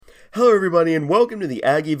Hello, everybody, and welcome to the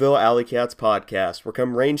Aggieville Alley Cats podcast, where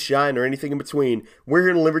come rain, shine, or anything in between, we're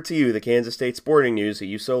here to deliver to you the Kansas State sporting news that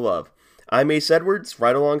you so love. I'm Ace Edwards,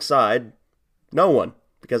 right alongside no one,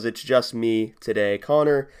 because it's just me today.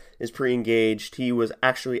 Connor is pre-engaged. He was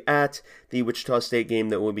actually at the Wichita State game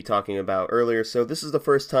that we'll be talking about earlier, so this is the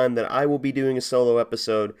first time that I will be doing a solo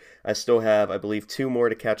episode. I still have, I believe, 2 more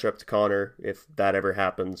to catch up to Connor, if that ever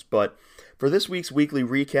happens, but for this week's weekly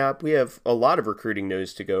recap, we have a lot of recruiting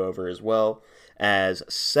news to go over as well as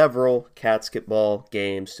several Catsketball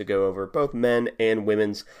games to go over, both men and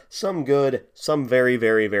women's, some good, some very,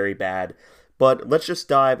 very, very bad. But let's just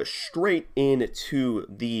dive straight into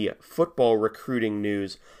the football recruiting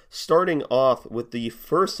news, starting off with the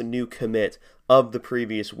first new commit of the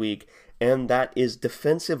previous week, and that is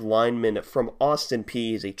defensive lineman from Austin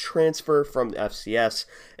Peay. He's a transfer from the FCS,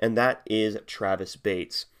 and that is Travis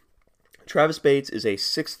Bates. Travis Bates is a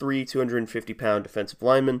 6'3", 250-pound defensive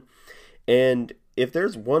lineman, and if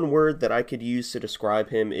there's one word that I could use to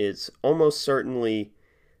describe him, it's almost certainly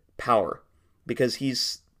power, because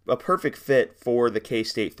he's a perfect fit for the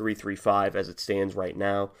K-State 3-3-5 as it stands right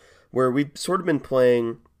now, where we've sort of been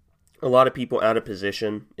playing a lot of people out of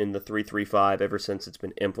position in the 3-3-5 ever since it's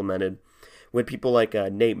been implemented. When people like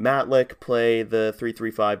Nate Matlick play the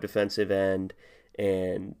 3-3-5 defensive end,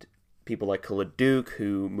 and people like Khalid Duke,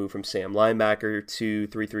 who moved from Sam linebacker to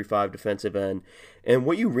 3-3-5 defensive end. And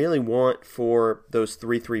what you really want for those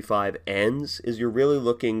 3-3-5 ends is you're really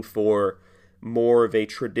looking for more of a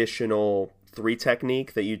traditional 3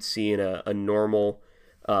 technique that you'd see in a normal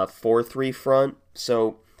 4-3 front.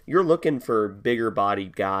 So you're looking for bigger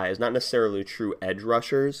bodied guys, not necessarily true edge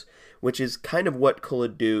rushers, which is kind of what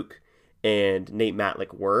Khalid Duke and Nate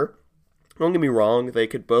Matlick were. Don't get me wrong, they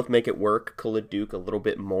could both make it work. Khalid Duke a little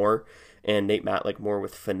bit more, and Nate Matlick more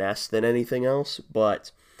with finesse than anything else.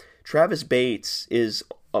 But Travis Bates is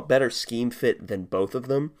a better scheme fit than both of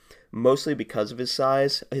them, mostly because of his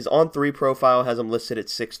size. His On3 profile has him listed at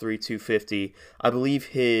 6'3", 250. I believe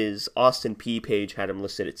his Austin Peay page had him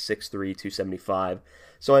listed at 6'3", 275.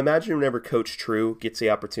 So I imagine whenever Coach True gets the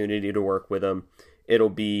opportunity to work with him, it'll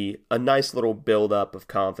be a nice little build-up of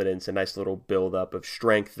confidence, a nice little build-up of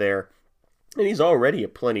strength there. And he's already a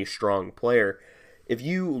plenty strong player. If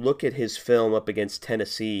you look at his film up against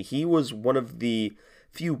Tennessee, he was one of the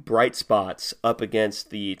few bright spots up against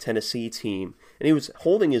the Tennessee team. And he was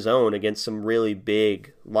holding his own against some really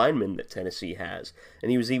big linemen that Tennessee has.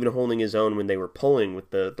 And he was even holding his own when they were pulling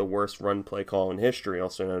with the worst run play call in history,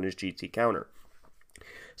 also known as GT counter.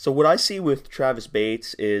 So what I see with Travis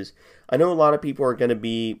Bates is, I know a lot of people are going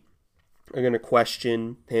to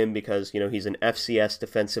question him because, he's an FCS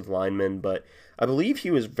defensive lineman, but I believe he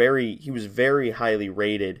was very highly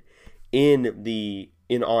rated in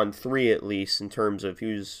On3, at least, in terms of he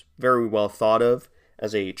was very well thought of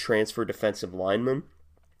as a transfer defensive lineman.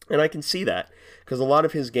 And I can see that because a lot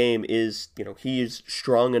of his game is, he is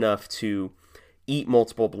strong enough to eat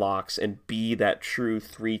multiple blocks and be that true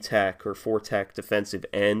 3-tech or 4-tech defensive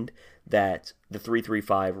end that the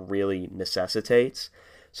 3-3-5 really necessitates.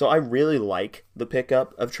 So I really like the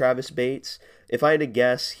pickup of Travis Bates. If I had to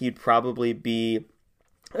guess, he'd probably be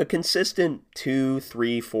a consistent 2,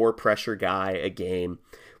 3, 4 pressure guy a game,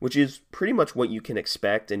 which is pretty much what you can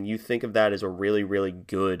expect, and you think of that as a really, really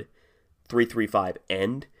good 3-3-5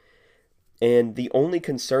 end. And the only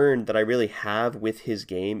concern that I really have with his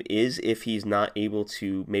game is if he's not able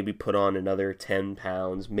to maybe put on another 10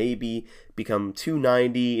 pounds, maybe become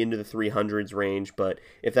 290 into the 300s range. But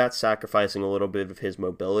if that's sacrificing a little bit of his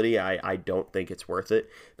mobility, I don't think it's worth it.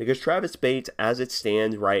 Because Travis Bates, as it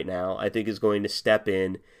stands right now, I think is going to step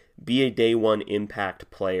in, be a day one impact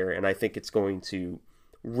player, and I think it's going to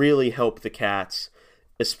really help the Cats,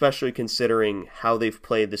 especially considering how they've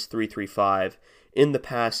played this 3-3-5 in the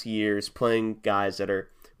past years, playing guys that are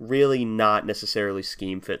really not necessarily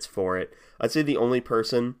scheme fits for it. I'd say the only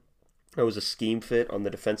person that was a scheme fit on the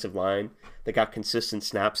defensive line that got consistent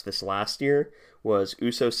snaps this last year was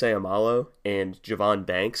Uso Seumalo and Javon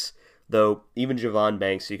Banks, though even Javon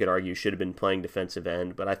Banks, you could argue, should have been playing defensive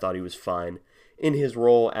end, but I thought he was fine in his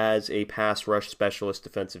role as a pass rush specialist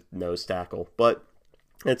defensive nose tackle. But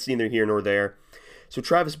that's neither here nor there. So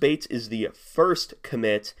Travis Bates is the first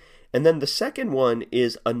commit. And then the second one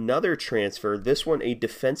is another transfer, this one a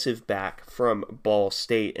defensive back from Ball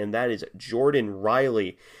State, and that is Jordan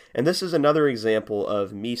Riley. And this is another example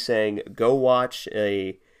of me saying, go watch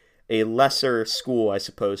a lesser school, I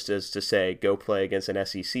suppose, as to say, go play against an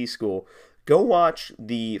SEC school. Go watch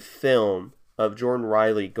the film of Jordan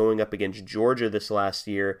Riley going up against Georgia this last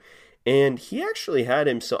year, and he actually had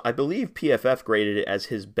him, so I believe PFF graded it as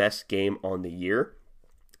his best game on the year.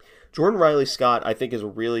 Jordan Riley Scott, I think, is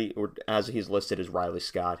really, or as he's listed as Riley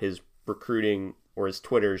Scott, his recruiting or his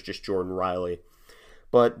Twitter is just Jordan Riley.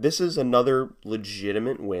 But this is another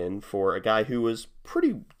legitimate win for a guy who was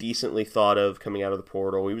pretty decently thought of coming out of the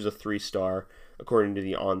portal. He was a 3-star, according to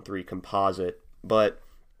the On3 composite. But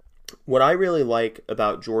what I really like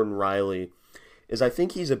about Jordan Riley is I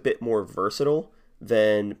think he's a bit more versatile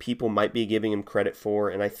than people might be giving him credit for.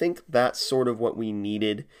 And I think that's sort of what we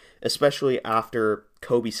needed, especially after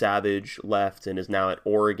Kobe Savage left and is now at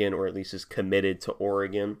Oregon, or at least is committed to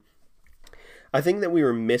Oregon. I think that we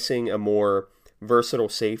were missing a more versatile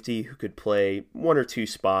safety who could play one or two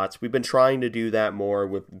spots. We've been trying to do that more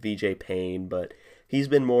with VJ Payne, but he's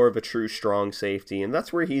been more of a true strong safety, and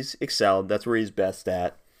that's where he's excelled. That's where he's best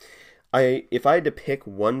at. If I had to pick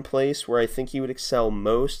one place where I think he would excel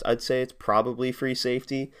most, I'd say it's probably free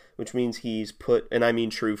safety, which means he's put, and I mean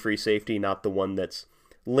true free safety, not the one that's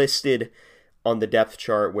listed on the depth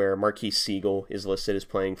chart where Marquise Siegel is listed as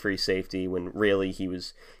playing free safety, when really he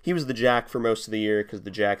was the jack for most of the year, because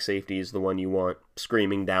the jack safety is the one you want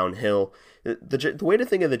screaming downhill. The way to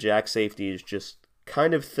think of the jack safety is just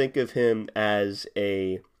kind of think of him as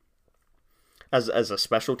a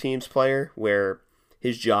special teams player, where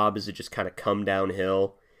his job is to just kind of come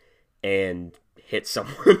downhill and hit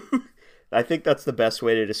someone. I think that's the best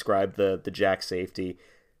way to describe the jack safety.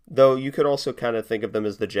 Though you could also kind of think of them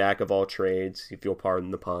as the jack of all trades, if you'll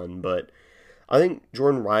pardon the pun. But I think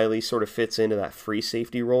Jordan Riley sort of fits into that free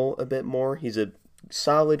safety role a bit more. He's a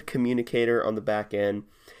solid communicator on the back end.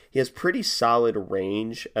 He has pretty solid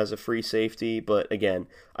range as a free safety, but again,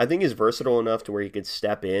 I think he's versatile enough to where he could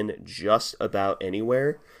step in just about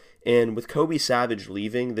anywhere. And with Kobe Savage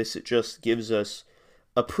leaving, this just gives us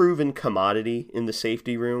a proven commodity in the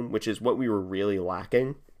safety room, which is what we were really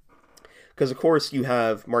lacking. Because, of course, you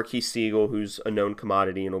have Marquise Siegel, who's a known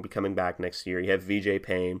commodity and will be coming back next year. You have VJ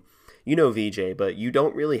Payne. You know VJ, but you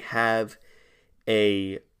don't really have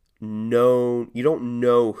you don't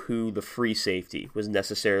know who the free safety was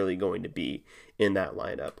necessarily going to be in that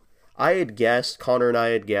lineup. Connor and I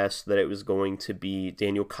had guessed that it was going to be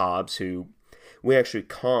Daniel Cobbs, who we actually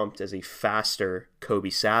comped as a faster Kobe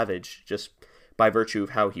Savage, just by virtue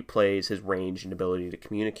of how he plays, his range and ability to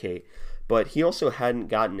communicate. But he also hadn't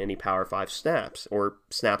gotten any Power 5 snaps, or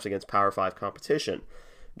snaps against Power 5 competition.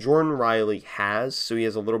 Jordan Riley has, so he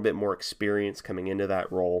has a little bit more experience coming into that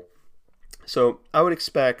role. So I would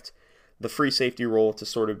expect the free safety role to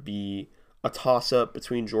sort of be a toss-up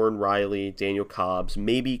between Jordan Riley, Daniel Cobbs,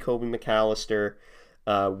 maybe Kobe McAllister.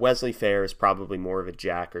 Wesley Fair is probably more of a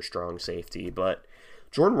jack or strong safety, but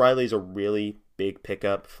Jordan Riley is a really big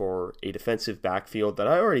pickup for a defensive backfield that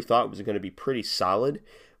I already thought was going to be pretty solid,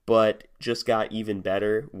 but just got even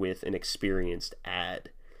better with an experienced add.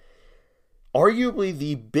 Arguably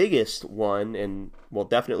the biggest one, and well,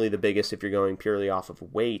 definitely the biggest if you're going purely off of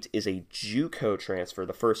weight, is a JUCO transfer,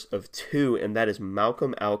 the first of two, and that is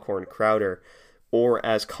Malcolm Alcorn Crowder, or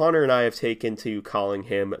as Connor and I have taken to calling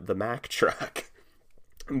him the Mack Truck,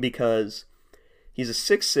 because he's a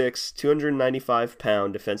 6'6",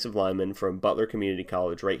 295-pound defensive lineman from Butler Community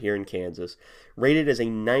College right here in Kansas, rated as a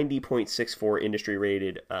 90.64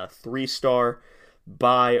 industry-rated 3-star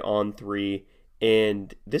by On3,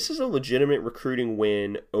 and this is a legitimate recruiting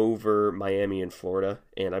win over Miami and Florida,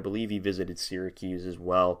 and I believe he visited Syracuse as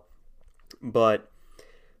well. But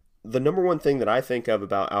the number one thing that I think of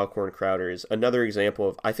about Alcorn Crowder is another example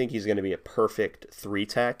of, I think he's going to be a perfect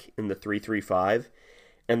 3-tech in the 3-3-5.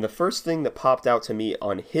 And the first thing that popped out to me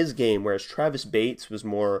on his game, whereas Travis Bates was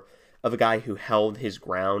more of a guy who held his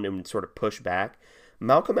ground and would sort of push back,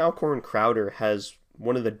 Malcolm Alcorn Crowder has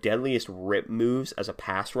one of the deadliest rip moves as a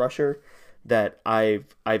pass rusher that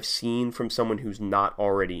I've seen from someone who's not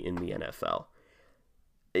already in the NFL.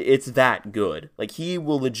 It's that good. Like, he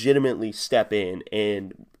will legitimately step in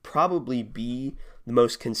and probably be the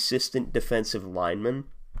most consistent defensive lineman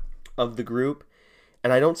of the group.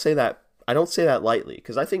 And I don't say that lightly,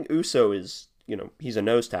 because I think Uso is, he's a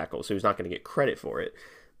nose tackle, so he's not going to get credit for it.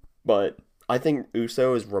 But I think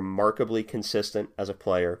Uso is remarkably consistent as a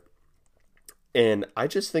player. And I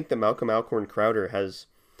just think that Malcolm Alcorn Crowder has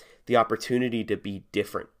the opportunity to be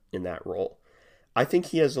different in that role. I think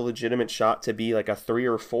he has a legitimate shot to be like a 3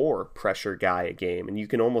 or 4 pressure guy a game, and you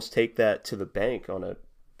can almost take that to the bank on a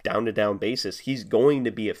down-to-down basis. He's going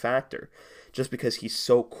to be a factor just because he's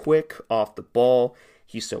so quick off the ball,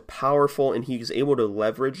 he's so powerful, and he's able to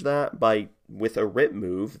leverage that with a rip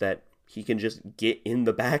move that he can just get in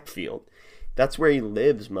the backfield. That's where he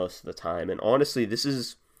lives most of the time, and honestly, this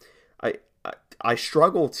is... I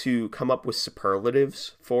struggle to come up with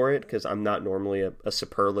superlatives for it, because I'm not normally a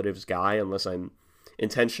superlatives guy unless I'm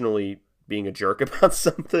intentionally being a jerk about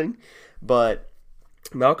something. But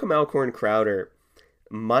Malcolm Alcorn Crowder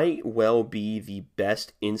might well be the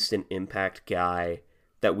best instant impact guy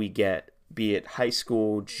that we get, be it high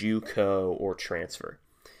school, JUCO, or transfer.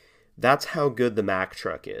 That's how good the Mack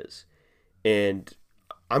truck is. And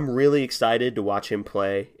I'm really excited to watch him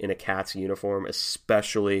play in a Cats uniform,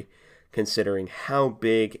 especially considering how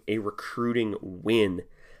big a recruiting win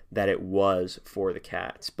that it was for the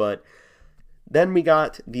Cats. But then we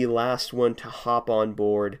got the last one to hop on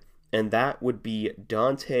board, and that would be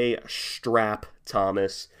Dante Strap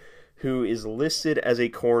Thomas, who is listed as a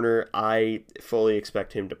corner. I fully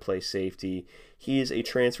expect him to play safety. He is a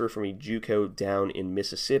transfer from a JUCO down in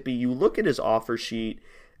Mississippi. You look at his offer sheet,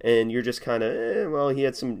 and you're just kind of, well, he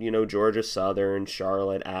had some, Georgia Southern,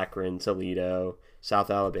 Charlotte, Akron, Toledo, South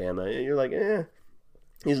Alabama. And you're like,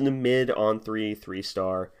 he's in the mid on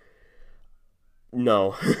 3-star.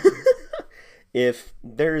 No. If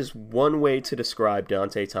there's one way to describe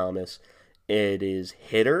Dante Thomas, it is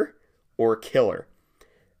hitter or killer.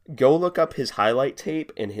 Go look up his highlight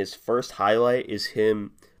tape, and his first highlight is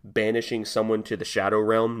him banishing someone to the Shadow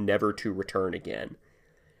Realm, never to return again.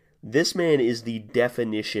 This man is the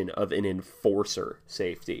definition of an enforcer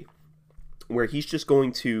safety, where he's just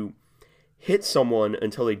going to hit someone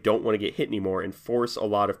until they don't want to get hit anymore and force a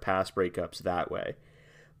lot of pass breakups that way.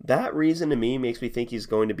 That reason to me makes me think he's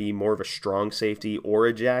going to be more of a strong safety or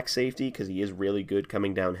a jack safety, because he is really good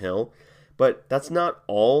coming downhill. But that's not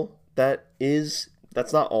all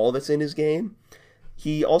that's not all that's in his game.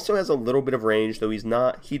 He also has a little bit of range, though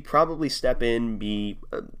he'd probably step in, be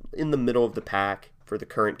in the middle of the pack for the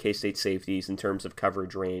current K-State safeties in terms of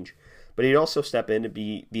coverage range. But he'd also step in to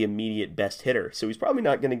be the immediate best hitter. So he's probably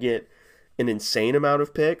not going to get an insane amount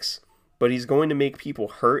of picks, but he's going to make people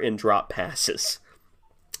hurt and drop passes.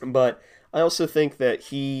 But I also think that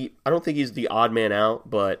I don't think he's the odd man out,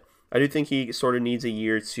 but I do think he sort of needs a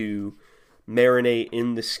year to marinate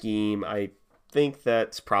in the scheme. I think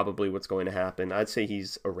that's probably what's going to happen. I'd say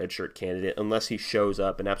he's a redshirt candidate unless he shows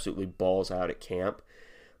up and absolutely balls out at camp.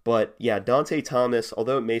 But yeah, Dante Thomas,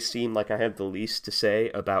 although it may seem like I have the least to say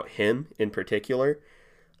about him in particular,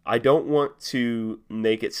 I don't want to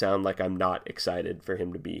make it sound like I'm not excited for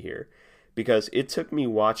him to be here, because it took me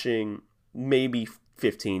watching maybe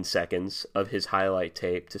 15 seconds of his highlight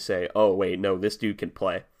tape to say, oh wait, no, this dude can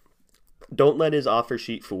play. Don't let his offer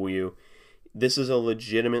sheet fool you. This is a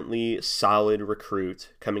legitimately solid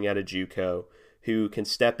recruit coming out of JUCO who can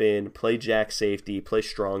step in, play jack safety, play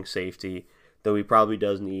strong safety, though he probably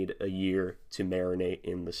does need a year to marinate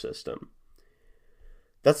in the system.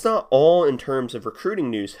 That's not all in terms of recruiting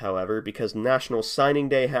news, however, because National Signing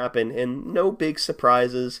Day happened and no big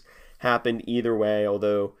surprises happened either way,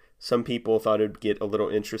 although some people thought it would get a little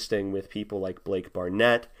interesting with people like Blake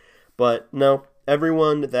Barnett. But no,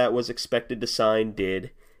 everyone that was expected to sign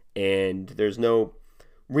did, and there's no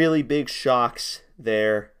really big shocks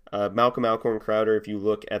there. Malcolm Alcorn Crowder, if you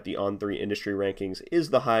look at the On3 industry rankings, is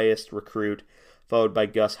the highest recruit, followed by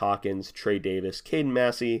Gus Hawkins, Trey Davis, Caden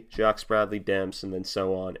Massey, Jacques Bradley Demps, and then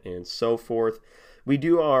so on and so forth. We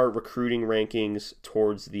do our recruiting rankings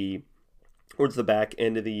towards the back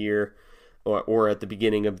end of the year, or at the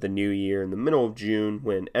beginning of the new year, in the middle of June,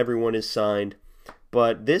 when everyone is signed.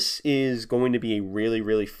 But this is going to be a really,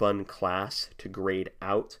 really fun class to grade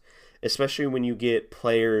out, especially when you get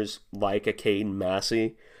players like a Caden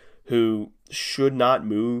Massey, who should not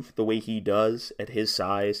move the way he does at his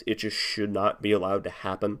size. It just should not be allowed to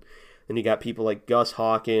happen. And you got people like Gus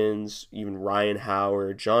Hawkins, even Ryan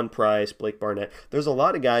Howard, John Price, Blake Barnett. There's a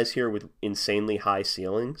lot of guys here with insanely high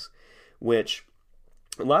ceilings, which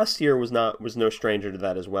last year was no stranger to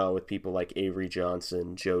that as well, with people like Avery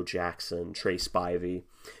Johnson, Joe Jackson, Trey Spivey,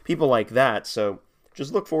 people like that. So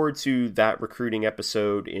just look forward to that recruiting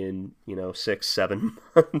episode in 6-7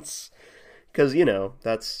 months, because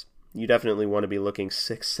you definitely want to be looking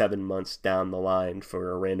 6-7 months down the line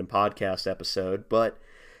for a random podcast episode. But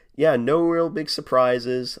yeah, no real big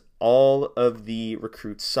surprises. All of the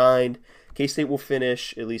recruits signed. K-State will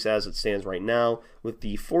finish, at least as it stands right now, with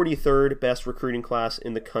the 43rd best recruiting class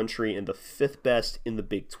in the country and the 5th best in the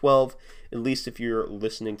Big 12, at least if you're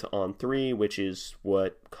listening to On3, which is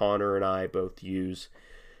what Connor and I both use.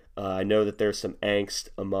 I know that there's some angst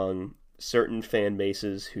among certain fan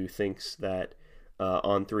bases who thinks that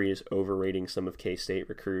On3 is overrating some of K-State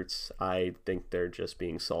recruits. I think they're just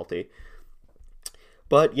being salty.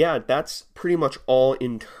 But yeah, that's pretty much all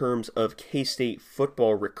in terms of K-State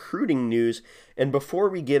football recruiting news. And before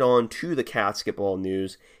we get on to the Catsketball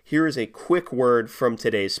news, here is a quick word from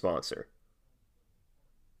today's sponsor.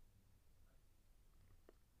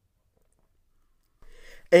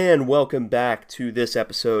 And welcome back to this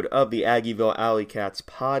episode of the Aggieville Alley Cats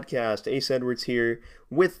podcast. Ace Edwards here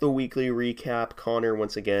with the weekly recap. Connor,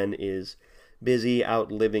 once again, is busy out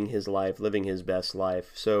living his life, living his best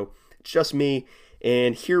life. So it's just me,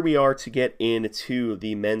 and here we are to get into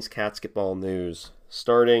the men's Catsketball news,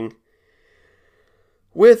 starting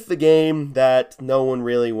with the game that no one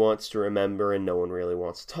really wants to remember and no one really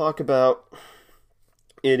wants to talk about.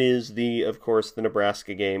 It is of course, the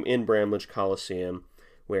Nebraska game in Bramlage Coliseum,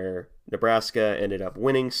 where Nebraska ended up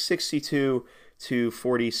winning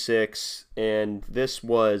 62-46, and this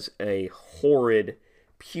was a horrid,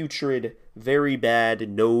 putrid, very bad,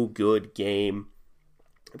 no good game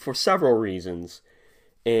for several reasons.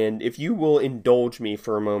 And if you will indulge me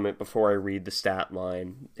for a moment before I read the stat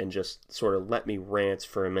line and just sort of let me rant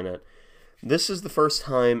for a minute, this is the first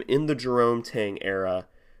time in the Jerome Tang era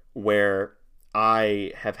where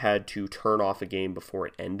I have had to turn off a game before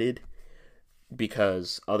it ended,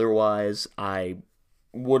 because otherwise I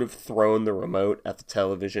would have thrown the remote at the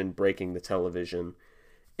television, breaking the television,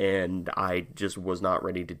 and I just was not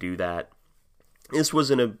ready to do that. This was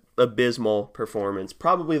an abysmal performance,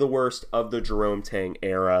 probably the worst of the Jerome Tang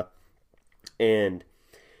era, and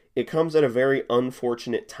it comes at a very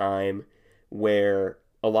unfortunate time where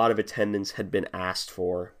a lot of attendance had been asked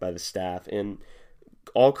for by the staff, and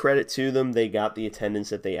all credit to them, they got the attendance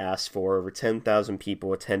that they asked for. Over 10,000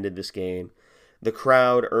 people attended this game. The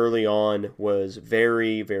crowd early on was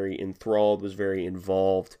very, very enthralled, was very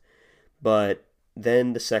involved, but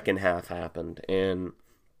then the second half happened, and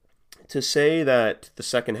to say that the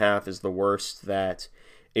second half is the worst that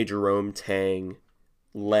a Jerome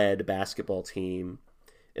Tang-led basketball team,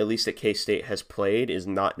 at least at K-State, has played is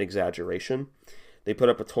not an exaggeration. They put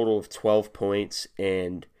up a total of 12 points,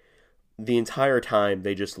 and the entire time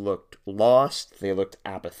they just looked lost, they looked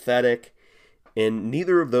apathetic, and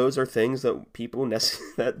neither of those are things that people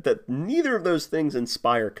that neither of those things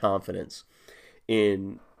inspire confidence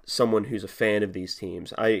in someone who's a fan of these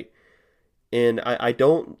teams. I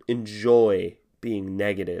don't enjoy being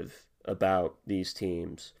negative about these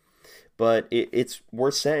teams, but it's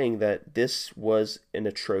worth saying that this was an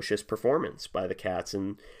atrocious performance by the Cats,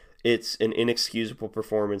 and it's an inexcusable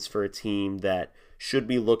performance for a team that should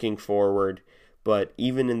be looking forward, but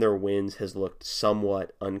even in their wins has looked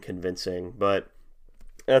somewhat unconvincing. But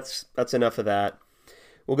that's enough of that.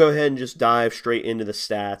 We'll go ahead and just dive straight into the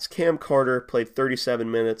stats. Cam Carter played 37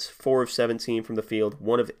 minutes, 4 of 17 from the field,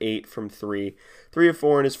 1 of 8 from 3, 3 of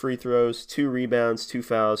 4 in his free throws, 2 rebounds, 2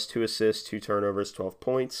 fouls, 2 assists, 2 turnovers, 12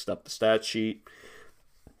 points. Stuffed the stat sheet.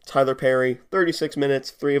 Tyler Perry, 36 minutes,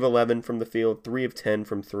 3 of 11 from the field, 3 of 10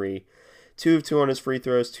 from 3, 2 of 2 on his free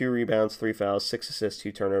throws, 2 rebounds, 3 fouls, 6 assists,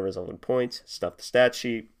 2 turnovers, 11 points. Stuffed the stat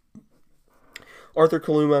sheet. Arthur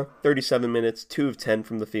Kaluma, 37 minutes, 2 of 10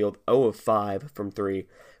 from the field, 0 of 5 from 3,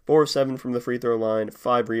 4 of 7 from the free throw line,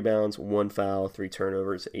 5 rebounds, 1 foul, 3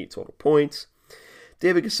 turnovers, 8 total points.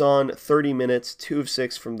 David Gasson, 30 minutes, 2 of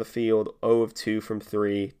 6 from the field, 0 of 2 from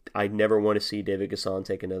 3. I never want to see David Gasson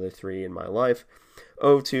take another 3 in my life.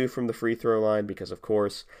 0 of 2 from the free throw line because, of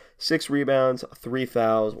course, 6 rebounds, 3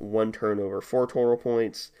 fouls, 1 turnover, 4 total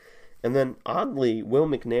points. And then, oddly, Will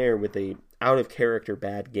McNair with a out-of-character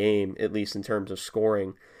bad game, at least in terms of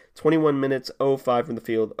scoring. 21 minutes, 0 of 5 from the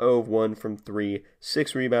field, 0 of 1 from 3,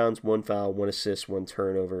 6 rebounds, 1 foul, 1 assist, 1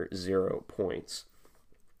 turnover, 0 points.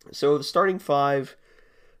 So the starting 5,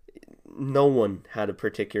 no one had a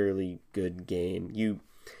particularly good game. You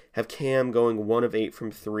have Cam going 1 of 8 from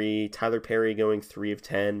 3, Tyler Perry going 3 of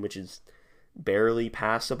 10, which is barely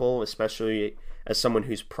passable, especially as someone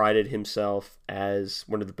who's prided himself as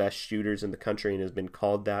one of the best shooters in the country and has been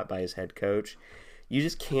called that by his head coach. You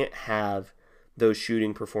just can't have those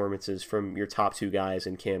shooting performances from your top 2 guys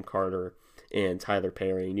in Cam Carter and Tyler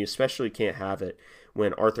Perry, and you especially can't have it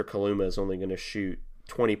when Arthur Kaluma is only going to shoot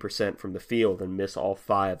 20% from the field and miss all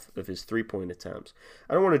 5 of his 3-point attempts.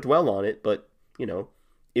 I don't want to dwell on it, but,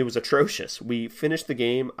 it was atrocious. We finished the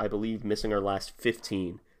game, I believe, missing our last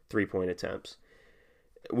 15 3-point attempts.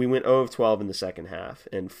 We went 0 of 12 in the second half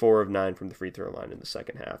and 4 of 9 from the free throw line in the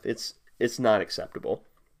second half. It's not acceptable.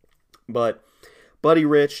 But Buddy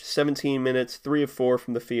Rich, 17 minutes, 3 of 4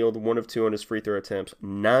 from the field, 1 of 2 on his free throw attempts,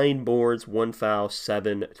 9 boards, 1 foul,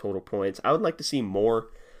 7 total points. I would like to see more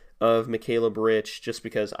of Macaleb Rich just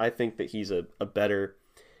because I think that he's a better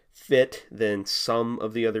fit than some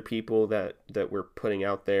of the other people that we're putting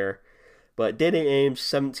out there. But Dede Ames,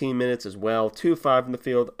 17 minutes as well, 2 of 5 from the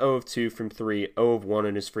field, 0 of 2 from 3, 0 of 1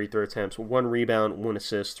 on his free throw attempts, 1 rebound, 1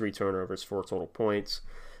 assist, 3 turnovers, 4 total points.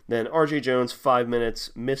 Then RJ Jones, 5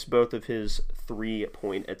 minutes, missed both of his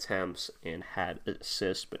 3-point attempts and had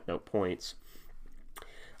assists but no points.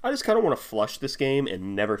 I just kind of want to flush this game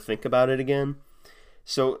and never think about it again.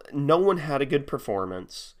 So no one had a good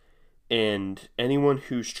performance, and anyone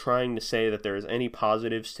who's trying to say that there's any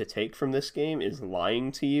positives to take from this game is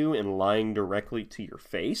lying to you and lying directly to your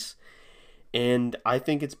face. And I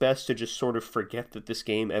think it's best to just sort of forget that this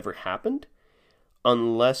game ever happened,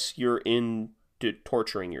 unless you're into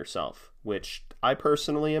torturing yourself, which I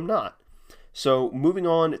personally am not. So moving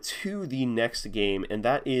on to the next game, and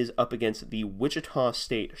that is up against the Wichita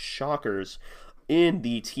State Shockers in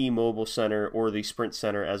the T-Mobile Center, or the Sprint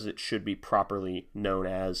Center as it should be properly known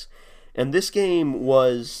as. And this game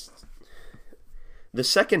was... the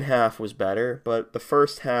second half was better, but the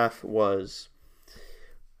first half was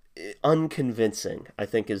unconvincing, I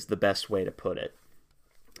think is the best way to put it.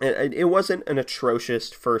 It wasn't an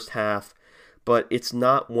atrocious first half, but it's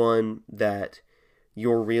not one that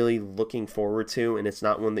you're really looking forward to, and it's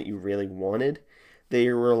not one that you really wanted.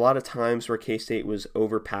 There were a lot of times where K-State was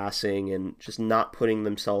overpassing and just not putting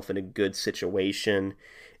themselves in a good situation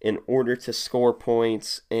in order to score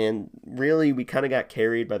points, and really we kind of got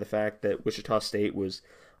carried by the fact that Wichita State was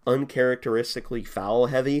uncharacteristically foul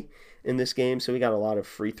heavy in this game, so we got a lot of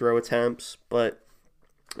free throw attempts. But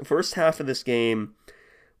the first half of this game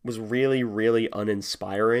was really, really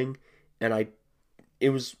uninspiring, and it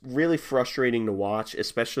was really frustrating to watch,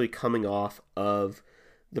 especially coming off of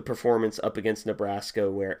the performance up against Nebraska,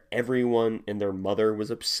 where everyone and their mother was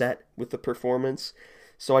upset with the performance.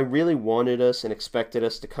 So I really wanted us and expected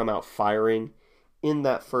us to come out firing in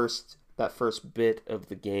that first bit of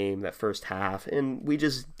the game, that first half, and we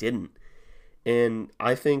just didn't. And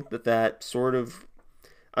I think that sort of,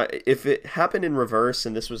 if it happened in reverse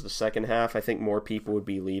and this was the second half, I think more people would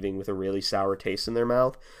be leaving with a really sour taste in their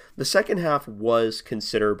mouth. The second half was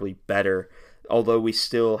considerably better, although we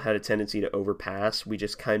still had a tendency to overpass. We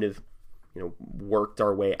just kind of, worked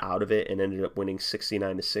our way out of it and ended up winning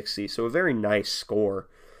 69-60. So a very nice score.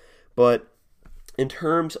 But in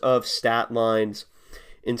terms of stat lines,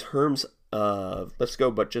 let's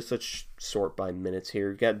sort by minutes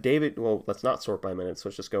here. We got David, well, let's not sort by minutes.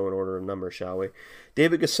 Let's just go in order of numbers, shall we?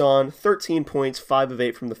 David Gasson, 13 points, 5 of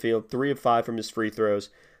 8 from the field, 3 of 5 from his free throws.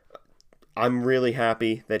 I'm really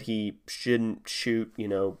happy that he shouldn't shoot,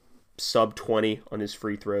 sub 20 on his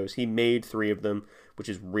free throws. He made 3 of them, which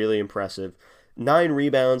is really impressive. 9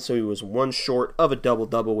 rebounds, so he was 1 short of a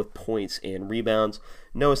double-double with points and rebounds.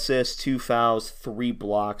 No assists, 2 fouls, 3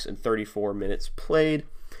 blocks, and 34 minutes played.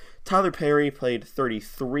 Tyler Perry played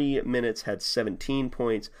 33 minutes, had 17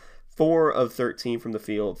 points, 4 of 13 from the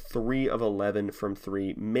field, 3 of 11 from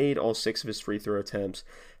 3, made all 6 of his free throw attempts,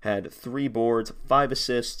 had 3 boards, 5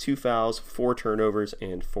 assists, 2 fouls, 4 turnovers,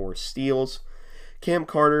 and 4 steals. Cam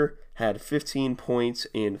Carter had 15 points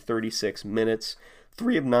in 36 minutes,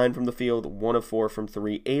 3 of 9 from the field, 1 of 4 from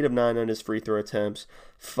 3, 8 of 9 on his free throw attempts,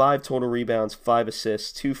 5 total rebounds, 5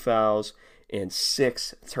 assists, 2 fouls, and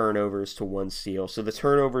 6 turnovers to 1 steal. So the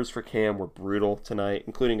turnovers for Cam were brutal tonight,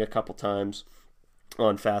 including a couple times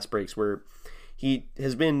on fast breaks where he's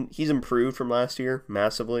improved from last year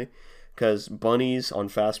massively, because bunnies on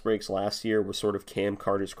fast breaks last year were sort of Cam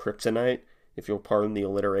Carter's kryptonite, if you'll pardon the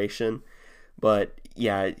alliteration. But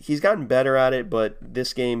yeah, he's gotten better at it, but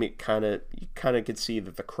this game you kind of could see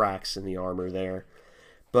that the cracks in the armor there.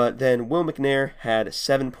 But then Will McNair had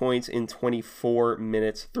 7 points in 24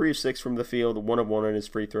 minutes, 3 of 6 from the field, 1 of 1 on his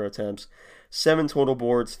free throw attempts, 7 total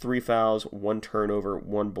boards, 3 fouls, 1 turnover,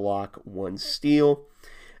 1 block, 1 steal.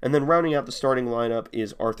 And then rounding out the starting lineup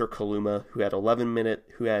is Arthur Kaluma, who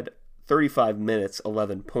had 35 minutes,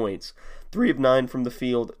 11 points, 3 of 9 from the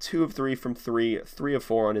field, 2 of 3 from 3, 3 of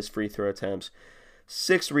 4 on his free throw attempts,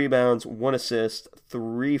 6 rebounds, 1 assist,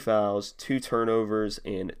 3 fouls, 2 turnovers,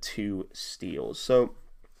 and 2 steals. So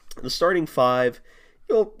the starting 5,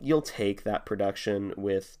 you'll take that production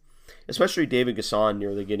with, especially David Gasson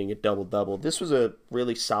nearly getting a double-double. This was a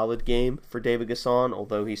really solid game for David Gasson,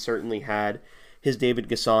 although he certainly had his David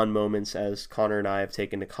Gasson moments, as Connor and I have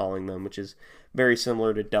taken to calling them, which is very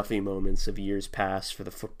similar to Duffy moments of years past for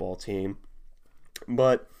the football team.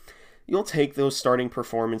 But you'll take those starting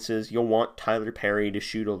performances. You'll want Tyler Perry to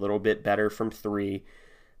shoot a little bit better from 3,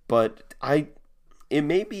 but it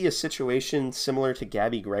may be a situation similar to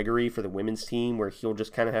Gabby Gregory for the women's team, where he'll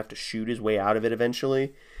just kind of have to shoot his way out of it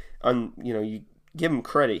eventually. You give him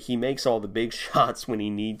credit, he makes all the big shots when he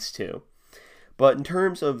needs to. But in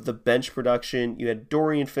terms of the bench production, you had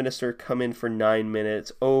Dorian Finister come in for 9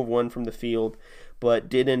 minutes, 0 of 1 from the field, but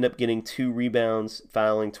did end up getting 2 rebounds,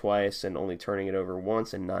 fouling twice, and only turning it over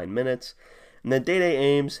once in 9 minutes. And then Day-Day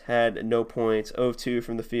Ames had no points, 0 of 2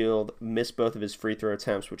 from the field, missed both of his free throw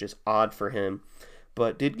attempts, which is odd for him.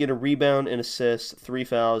 but did get a rebound and assist, 3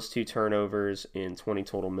 fouls, 2 turnovers in 20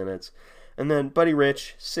 total minutes. And then Buddy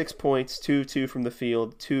Rich, 6 points, 2 of 2 from the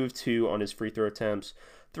field, 2 of 2 on his free throw attempts,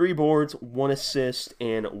 3 boards, 1 assist,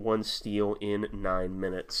 and 1 steal in 9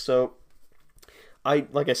 minutes. So,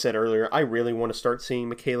 like I said earlier, I really want to start seeing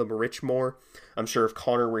Caleb Rich more. I'm sure if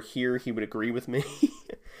Connor were here, he would agree with me.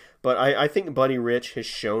 But I think Buddy Rich has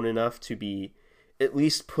shown enough to be at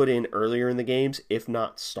least put in earlier in the games, if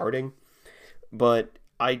not starting. But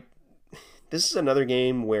this is another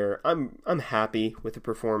game where I'm happy with the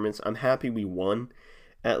performance. I'm happy we won,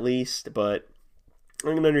 at least. But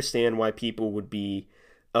I can understand why people would be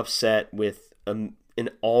upset with an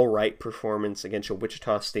all-right performance against a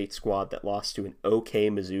Wichita State squad that lost to an okay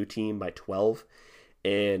Mizzou team by 12.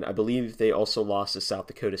 And I believe they also lost to South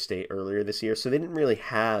Dakota State earlier this year. So they didn't really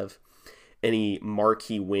have any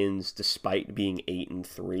marquee wins despite being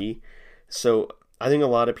 8-3. So I think a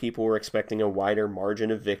lot of people were expecting a wider margin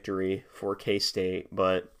of victory for K-State.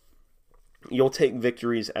 But you'll take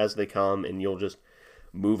victories as they come and you'll just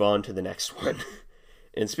move on to the next one.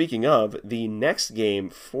 And speaking of, the next game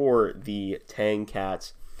for the Tang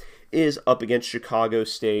Cats is up against Chicago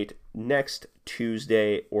State next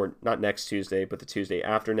Tuesday, or not next Tuesday, but the Tuesday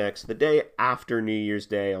after next, the day after New Year's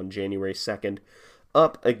Day on January 2nd,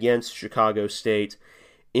 up against Chicago State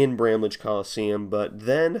in Bramlage Coliseum. But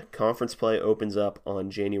then conference play opens up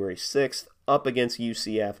on January 6th, up against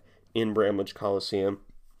UCF in Bramlage Coliseum.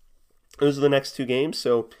 Those are the next 2 games,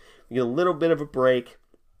 so we get a little bit of a break.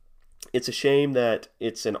 It's a shame that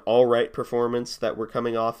it's an all-right performance that we're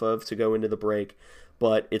coming off of to go into the break,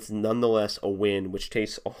 but it's nonetheless a win, which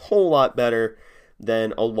tastes a whole lot better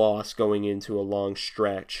than a loss going into a long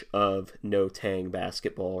stretch of no Tang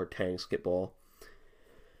basketball or Tangsketball.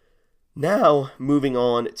 Now, moving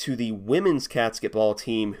on to the women's Catsketball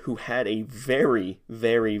team, who had a very,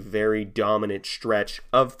 very, very dominant stretch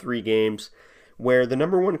of 3 games, where the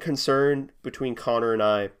number one concern between Connor and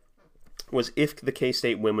I was if the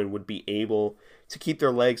K-State women would be able to keep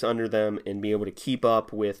their legs under them and be able to keep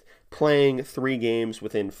up with playing 3 games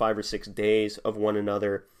within 5 or 6 days of one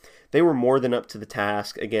another. They were more than up to the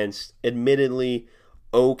task against admittedly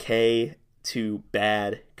okay to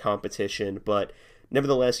bad competition, but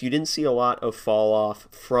nevertheless, you didn't see a lot of fall off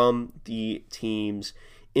from the teams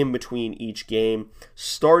in between each game,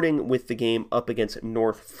 starting with the game up against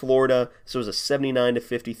North Florida. So it was a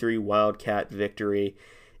 79-53 Wildcat victory.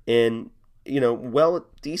 And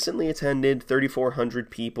decently attended, 3,400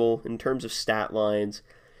 people in terms of stat lines.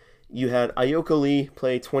 You had Ayoka Lee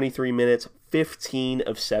play 23 minutes, 15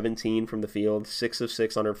 of 17 from the field, 6 of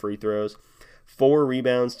 6 on her free throws, 4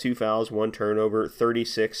 rebounds, 2 fouls, 1 turnover,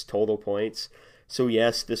 36 total points. So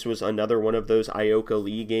yes, this was another one of those Ayoka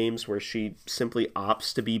Lee games where she simply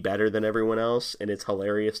opts to be better than everyone else, and it's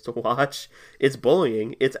hilarious to watch. It's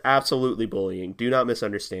bullying. It's absolutely bullying. Do not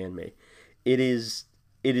misunderstand me. It is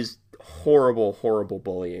horrible, horrible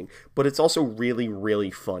bullying, but it's also really, really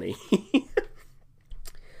funny.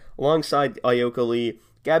 Alongside Ayoka Lee,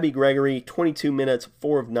 Gabby Gregory, 22 minutes,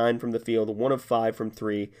 4 of 9 from the field, 1 of 5 from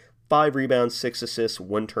 3, 5 rebounds, 6 assists,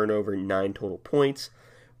 1 turnover, 9 total points.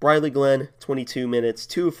 Briley Glenn, 22 minutes,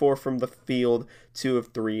 2 of 4 from the field, 2 of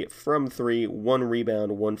 3 from 3, 1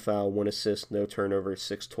 rebound, 1 foul, 1 assist, no turnover,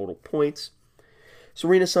 6 total points.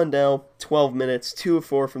 Serena Sundell, 12 minutes, 2 of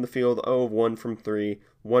 4 from the field, 0 of 1 from 3,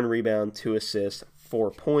 1 rebound, 2 assists,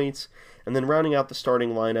 4 points. And then rounding out the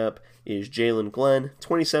starting lineup is Jalen Glenn,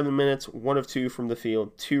 27 minutes, 1 of 2 from the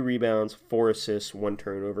field, 2 rebounds, 4 assists, 1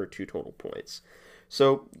 turnover, 2 total points.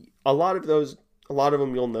 So a lot of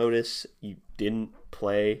them you'll notice you didn't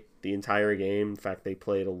play the entire game. In fact, they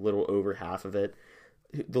played a little over half of it.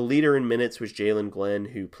 The leader in minutes was Jalen Glenn,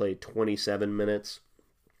 who played 27 minutes.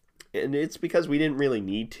 And it's because we didn't really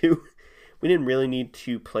need to. We didn't really need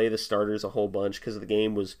to play the starters a whole bunch because the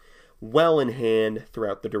game was well in hand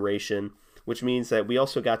throughout the duration, which means that we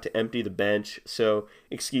also got to empty the bench. So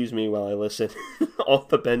excuse me while I listen all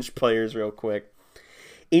the bench players real quick.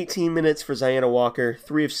 18 minutes for Ziana Walker,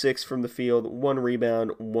 3 of 6 from the field, 1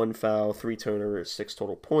 rebound, 1 foul, 3 turnovers, 6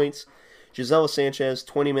 total points. Gisela Sanchez,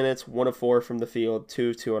 20 minutes, 1 of 4 from the field,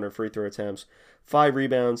 2 of 2 on her free throw attempts, 5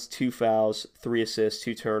 rebounds, 2 fouls, 3 assists,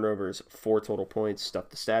 2 turnovers, 4 total points.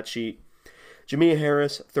 Stuffed the stat sheet. Jamia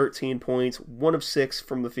Harris, 13 points, 1 of 6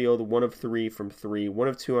 from the field, 1 of 3 from 3, 1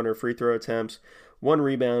 of 2 on her free throw attempts, 1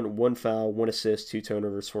 rebound, 1 foul, 1 assist, 2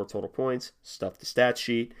 turnovers, 4 total points. Stuffed the stat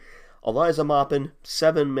sheet. Eliza Maupin,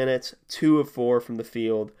 7 minutes, 2 of 4 from the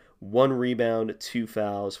field, 1 rebound, 2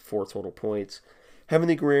 fouls, 4 total points.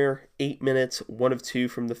 Heavenly Greer, 8 minutes, 1 of 2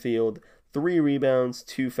 from the field, 3 rebounds,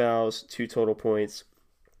 2 fouls, 2 total points.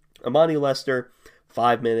 Amani Lester,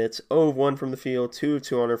 5 minutes, 0 of 1 from the field, 2 of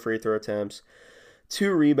 2 on her free throw attempts,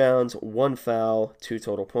 2 rebounds, 1 foul, 2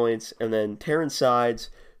 total points. And then Taryn Sides,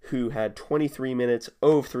 who had 23 minutes,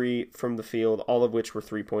 0 of 3 from the field, all of which were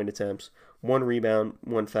 3-point attempts, 1 rebound,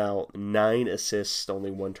 1 foul, 9 assists, only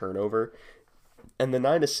 1 turnover. And the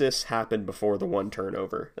 9 assists happened before the 1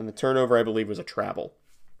 turnover. And the turnover, I believe, was a travel.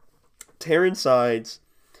 Taryn Sides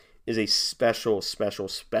is a special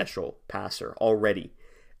passer already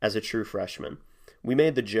as a true freshman. We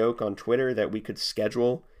made the joke on Twitter that we could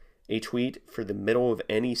schedule a tweet for the middle of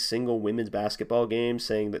any single women's basketball game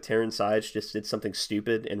saying that Taryn Sides just did something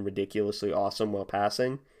stupid and ridiculously awesome while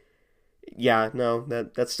passing. Yeah, no,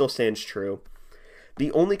 that still stands true.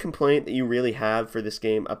 The only complaint that you really have for this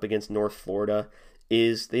game up against North Florida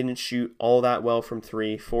is they didn't shoot all that well from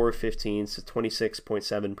 3, 4 of 15, so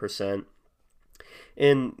 26.7%.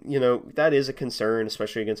 And, that is a concern,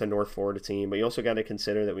 especially against a North Florida team. But you also got to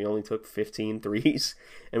consider that we only took 15 threes,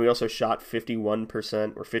 and we also shot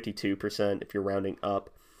 51% or 52% if you're rounding up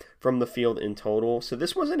from the field in total. So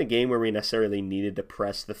this wasn't a game where we necessarily needed to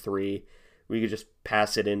press the 3. We could just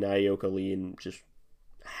pass it into Ayoka Lee and just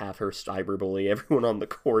have her cyberbully everyone on the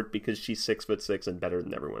court because she's 6'6" and better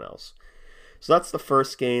than everyone else. So that's the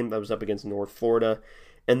first game that was up against North Florida.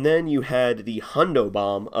 And then you had the Hundo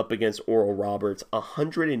Bomb up against Oral Roberts,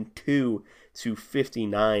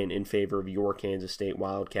 102-59 in favor of your Kansas State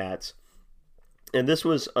Wildcats. And this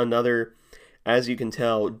was another, as you can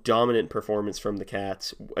tell, dominant performance from the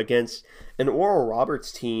Cats against an Oral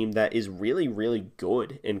Roberts team that is really, really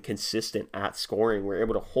good and consistent at scoring. We're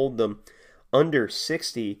able to hold them under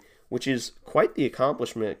 60, which is quite the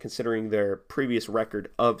accomplishment considering their previous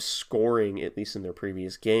record of scoring, at least in their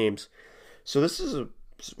previous games. So this is a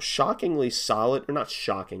shockingly solid, or not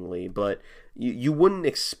shockingly, but you wouldn't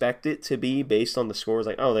expect it to be based on the scores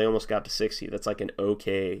like, oh, they almost got to 60. That's like an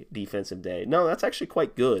okay defensive day. No, that's actually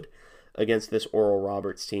quite good against this Oral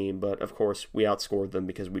Roberts team, but of course we outscored them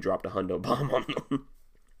because we dropped a Hundo Bomb on them.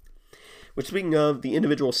 Which, speaking of, the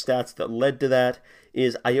individual stats that led to that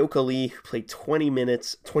is Ayoka Lee, who played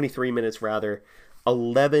 23 minutes,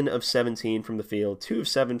 11 of 17 from the field, 2 of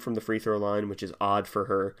 7 from the free throw line, which is odd for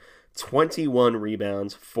her, 21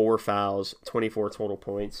 rebounds, 4 fouls, 24 total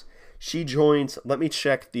points. She joins, let me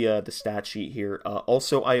check the stat sheet here,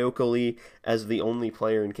 also Ayoka Lee as the only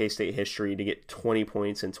player in K-State history to get 20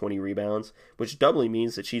 points and 20 rebounds, which doubly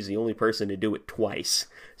means that she's the only person to do it twice.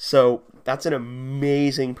 So that's an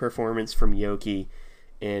amazing performance from Yoki,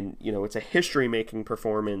 and it's a history-making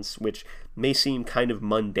performance, which may seem kind of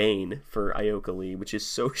mundane for Ayoka Lee, which is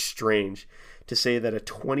so strange to say that a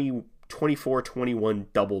 24-21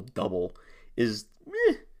 double-double is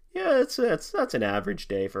yeah, that's an average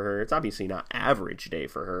day for her. It's obviously not average day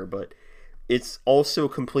for her, but it's also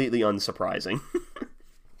completely unsurprising.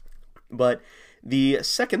 But the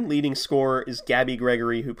second leading scorer is Gabby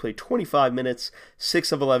Gregory, who played 25 minutes,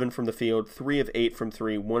 6 of 11 from the field, 3 of 8 from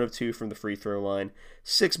 3, 1 of 2 from the free throw line,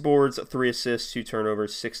 6 boards, 3 assists, 2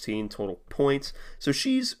 turnovers, 16 total points. So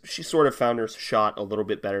she sort of found her shot a little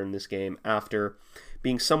bit better in this game after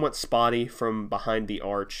being somewhat spotty from behind the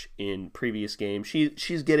arch in previous games.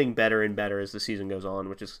 She's getting better and better as the season goes on,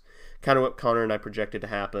 which is kind of what Connor and I projected to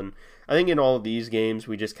happen. I think in all of these games,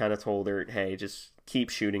 we just kind of told her, hey, just keep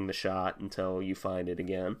shooting the shot until you find it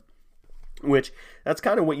again. Which, that's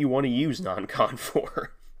kind of what you want to use non-con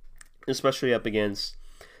for, especially up against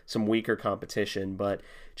some weaker competition. But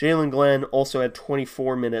Jalen Glenn also had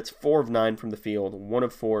 24 minutes, 4 of 9 from the field, 1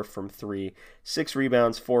 of 4 from 3, 6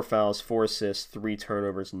 rebounds, 4 fouls, 4 assists, 3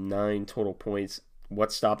 turnovers, 9 total points.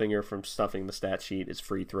 What's stopping her from stuffing the stat sheet is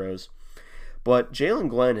free throws. But Jalen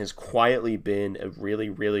Glenn has quietly been a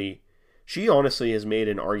really, she honestly has made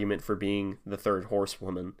an argument for being the third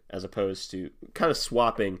horsewoman as opposed to kind of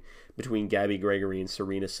swapping between Gabby Gregory and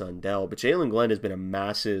Serena Sundell. But Jalen Glenn has been a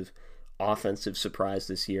massive offensive surprise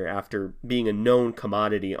this year after being a known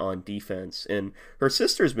commodity on defense, and her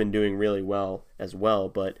sister's been doing really well as well.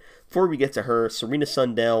 But before we get to her, Serena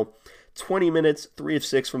Sundell, 20 minutes, 3 of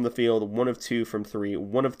 6 from the field, 1 of 2 from 3,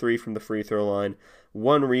 1 of 3 from the free throw line,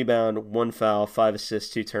 1 rebound, 1 foul, 5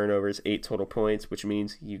 assists, 2 turnovers, 8 total points, which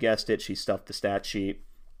means, you guessed it, she stuffed the stat sheet.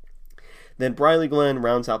 Then Briley Glenn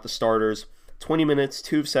rounds out the starters, 20 minutes,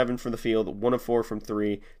 2 of 7 from the field, 1 of 4 from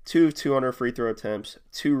 3, 2 of 2 on her free throw attempts,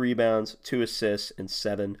 2 rebounds, 2 assists, and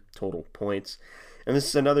 7 total points. And this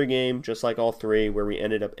is another game, just like all three, where we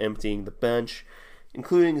ended up emptying the bench,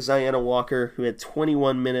 including Ziana Walker, who had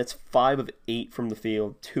 21 minutes, 5 of 8 from the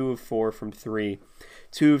field, 2 of 4 from 3,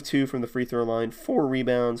 2 of 2 from the free throw line, 4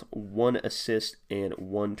 rebounds, 1 assist, and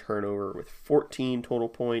 1 turnover with 14 total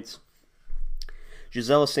points.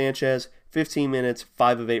 Gisela Sanchez, 15 minutes,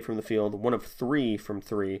 5 of 8 from the field, 1 of 3 from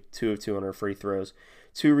 3, 2 of 2 on her free throws,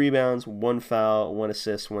 2 rebounds, 1 foul, 1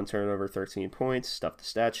 assist, 1 turnover, 13 points, stuffed the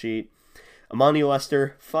stat sheet. Amani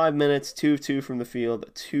Lester, 5 minutes, 2 of 2 from the field,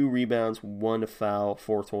 2 rebounds, 1 foul,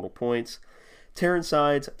 4 total points. Terrence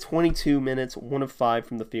Sides, 22 minutes, 1 of 5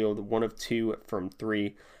 from the field, 1 of 2 from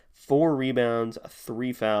 3, 4 rebounds,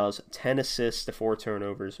 3 fouls, 10 assists to 4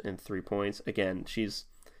 turnovers, and 3 points. Again,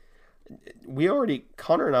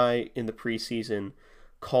 Connor and I in the preseason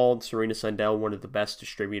called Serena Sundell one of the best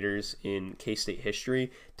distributors in K-State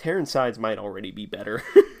history. Terrence Sides might already be better,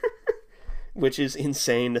 which is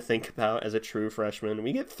insane to think about as a true freshman.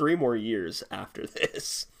 We get 3 more years after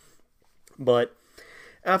this. But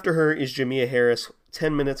after her is Jamia Harris,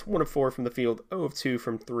 10 minutes, 1 of 4 from the field, 0 of 2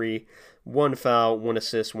 from 3, 1 foul, 1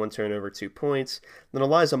 assist, 1 turnover, 2 points. Then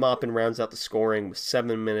Eliza Maupin rounds out the scoring with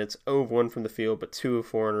 7 minutes, 0 of 1 from the field, but 2 of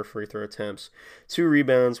 4 on her free throw attempts, 2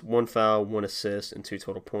 rebounds, 1 foul, 1 assist, and 2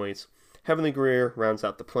 total points. Heavenly Greer rounds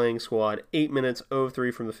out the playing squad, 8 minutes, 0 of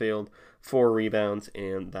 3 from the field, 4 rebounds,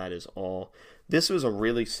 and that is all. This was a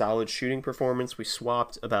really solid shooting performance. We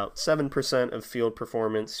swapped about 7% of field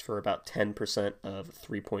performance for about 10% of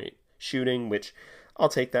three-point shooting, which I'll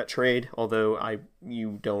take that trade, although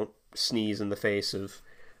you don't sneeze in the face of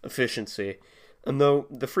efficiency. And though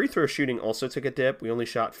the free throw shooting also took a dip, we only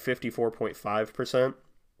shot 54.5%.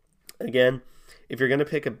 Again, if you're going to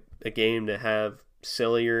pick a game to have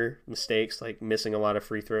sillier mistakes like missing a lot of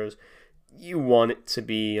free throws, you want it to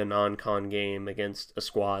be a non-con game against a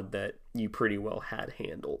squad that you pretty well had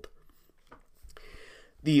handled.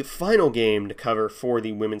 The final game to cover for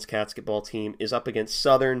the women's basketball team is up against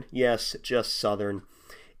Southern. Yes, just Southern.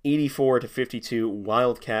 84-52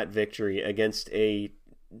 Wildcat victory against a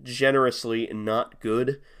generously not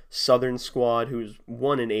good Southern squad who's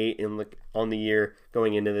 1-8 on the year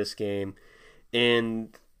going into this game.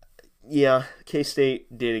 And yeah,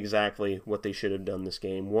 K-State did exactly what they should have done this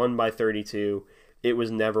game. Won by 32. It was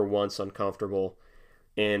never once uncomfortable.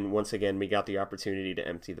 And once again, we got the opportunity to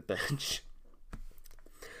empty the bench.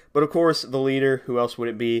 But of course, the leader, who else would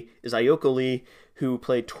it be, is Ayoka Lee, who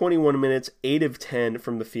played 21 minutes, 8 of 10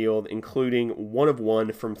 from the field, including 1 of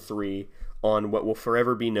 1 from 3 on what will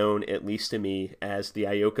forever be known, at least to me, as the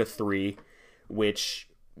Ayoka 3, which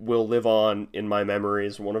will live on in my memory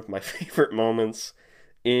as one of my favorite moments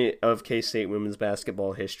of K-State women's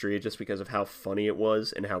basketball history, just because of how funny it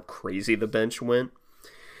was and how crazy the bench went.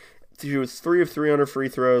 She was 3 of 3 on her free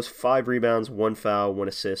throws, 5 rebounds, 1 foul, 1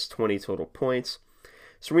 assist, 20 total points.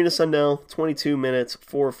 Serena Sundell, 22 minutes,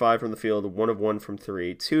 4 of 5 from the field, 1 of 1 from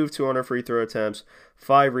 3, 2 of 2 on her free throw attempts,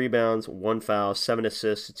 5 rebounds, 1 foul, 7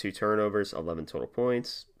 assists, 2 turnovers, 11 total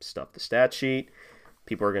points. Stuff the stat sheet.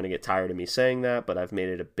 People are going to get tired of me saying that, but I've made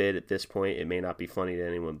it a bit at this point. It may not be funny to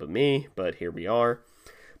anyone but me, but here we are.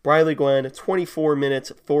 Briley Glenn, 24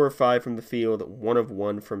 minutes, 4 of 5 from the field, 1 of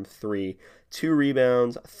 1 from 3, 2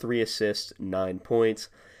 rebounds, 3 assists, 9 points.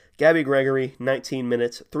 Gabby Gregory, 19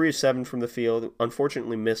 minutes, 3 of 7 from the field,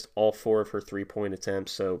 unfortunately missed all 4 of her 3-point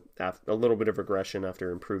attempts, so a little bit of regression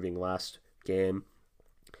after improving last game.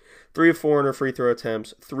 3 of 4 on her free throw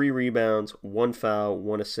attempts, 3 rebounds, 1 foul,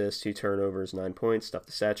 1 assist, 2 turnovers, 9 points, stuff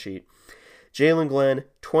the stat sheet. Jalen Glenn,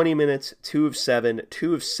 20 minutes, 2 of 7,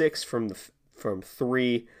 2 of 6 from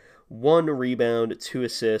 3, 1 rebound, 2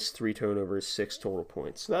 assists, 3 turnovers, 6 total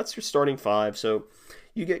points. So that's your starting 5, so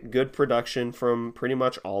you get good production from pretty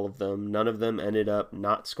much all of them. None of them ended up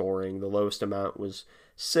not scoring. The lowest amount was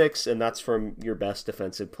 6, and that's from your best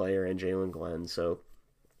defensive player and Jalen Glenn. So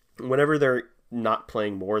whenever they're not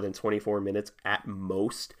playing more than 24 minutes at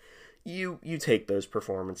most, you take those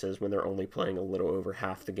performances when they're only playing a little over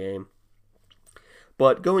half the game.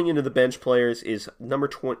 But going into the bench players is number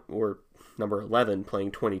 11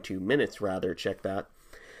 playing 22 minutes rather, check that.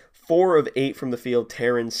 4 of 8 from the field,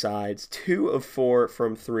 Terrence Sides, 2 of 4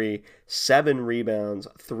 from 3, 7 rebounds,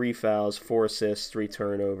 3 fouls, 4 assists, 3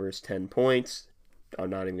 turnovers, 10 points. I'm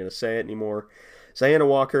not even going to say it anymore. Ziana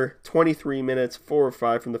Walker, 23 minutes, 4 of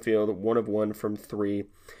 5 from the field, 1 of 1 from 3,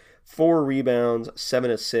 4 rebounds,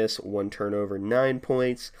 7 assists, 1 turnover, 9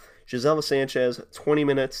 points. Gisela Sanchez, 20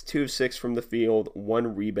 minutes, 2 of 6 from the field,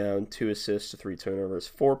 1 rebound, 2 assists, 3 turnovers,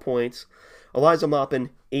 4 points. Eliza Maupin,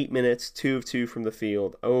 8 minutes, 2 of 2 from the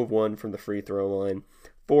field, 0 of 1 from the free throw line,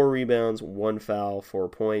 4 rebounds, 1 foul, 4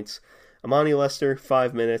 points. Amani Lester,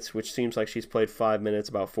 5 minutes, which seems like she's played 5 minutes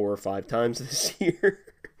about 4 or 5 times this year.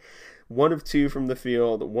 1 of 2 from the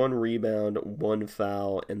field, 1 rebound, 1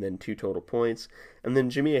 foul, and then 2 total points. And then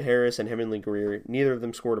Jamia Harris and Heavenly Greer, neither of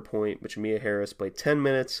them scored a point, but Jamia Harris played 10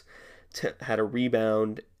 minutes, had a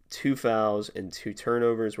rebound, 2 fouls, and 2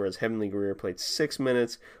 turnovers, whereas Heavenly Greer played 6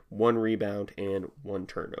 minutes, 1 rebound, and 1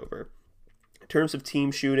 turnover. In terms of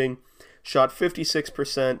team shooting, shot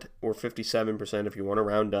 56% or 57% if you want to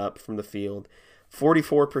round up from the field,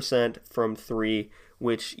 44% from three,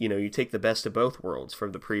 which, you take the best of both worlds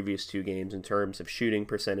from the previous two games in terms of shooting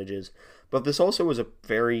percentages. But this also was a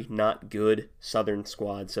very not good Southern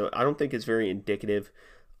squad, so I don't think it's very indicative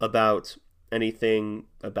about anything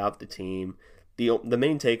about the team. The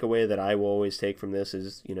main takeaway that I will always take from this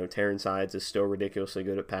is, Terrence Hides is still ridiculously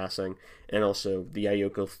good at passing, and also the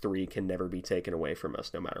Ioko 3 can never be taken away from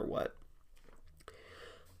us no matter what.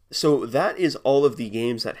 So that is all of the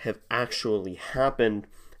games that have actually happened.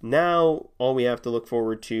 Now, all we have to look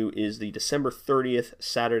forward to is the December 30th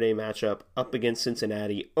Saturday matchup up against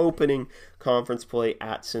Cincinnati, opening conference play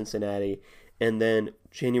at Cincinnati. And then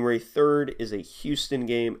January 3rd is a Houston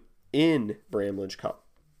game in Bramlage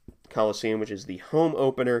Coliseum, which is the home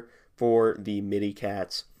opener for the Midi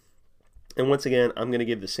Cats. And once again, I'm going to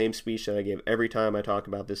give the same speech that I give every time I talk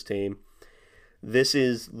about this team. This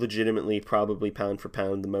is legitimately, probably pound for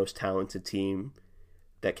pound, the most talented team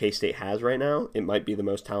that K-State has right now. It might be the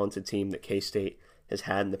most talented team that K-State has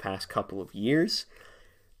had in the past couple of years.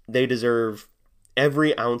 They deserve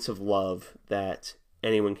every ounce of love that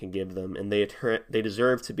anyone can give them, and they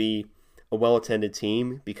deserve to be a well-attended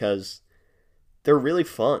team because they're really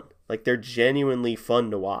fun. Like, they're genuinely fun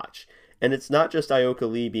to watch. And it's not just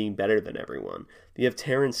Ioko Lee being better than everyone. You have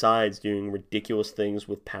Terrence Hides doing ridiculous things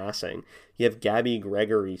with passing. You have Gabby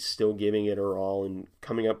Gregory still giving it her all and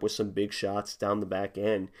coming up with some big shots down the back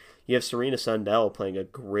end. You have Serena Sundell playing a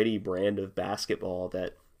gritty brand of basketball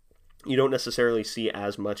that you don't necessarily see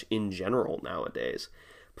as much in general nowadays.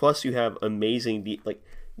 Plus, you have amazing,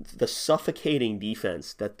 the suffocating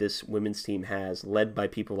defense that this women's team has, led by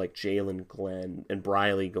people like Jalen Glenn and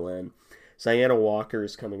Briley Glenn. Ziana Walker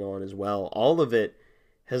is coming on as well. All of it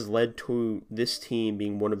has led to this team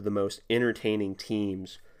being one of the most entertaining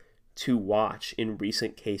teams to watch in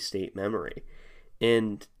recent K-State memory.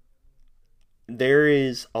 And there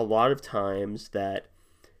is a lot of times that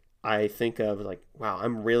I think of like, wow,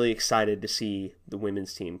 I'm really excited to see the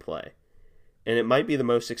women's team play. And it might be the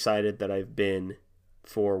most excited that I've been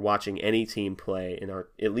for watching any team play in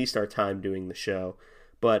at least our time doing the show.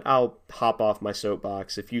 But I'll hop off my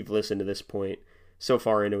soapbox. If you've listened to this point so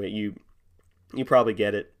far into it, you probably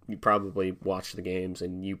get it. You probably watch the games,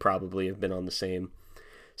 and you probably have been on the same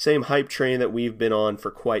hype train that we've been on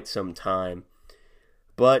for quite some time.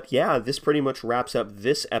 But yeah, this pretty much wraps up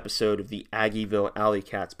this episode of the Aggieville Alley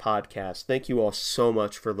Cats podcast. Thank you all so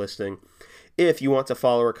much for listening. If you want to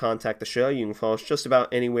follow or contact the show, you can follow us just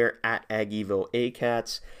about anywhere at Aggieville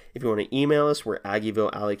ACats. If you want to email us, we're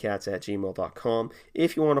AggievilleAlleyCats@gmail.com.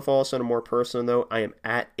 If you want to follow us on a more personal note, I am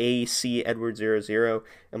at ACEdward00,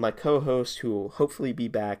 and my co-host, who will hopefully be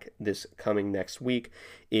back this coming next week,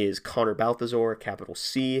 is Connor Balthazar, capital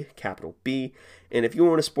C, capital B. And if you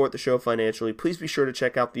want to support the show financially, please be sure to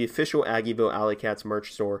check out the official Aggieville Alley Cats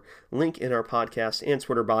merch store, link in our podcast and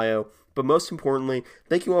Twitter bio. But most importantly,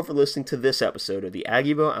 thank you all for listening to this episode of the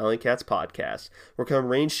Aggieville Alley Cats podcast. Where come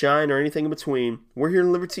rain, shine, or anything in between, we're here to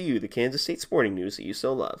deliver to you the Kansas State sporting news that you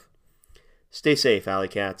so love. Stay safe, Alley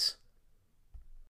Cats.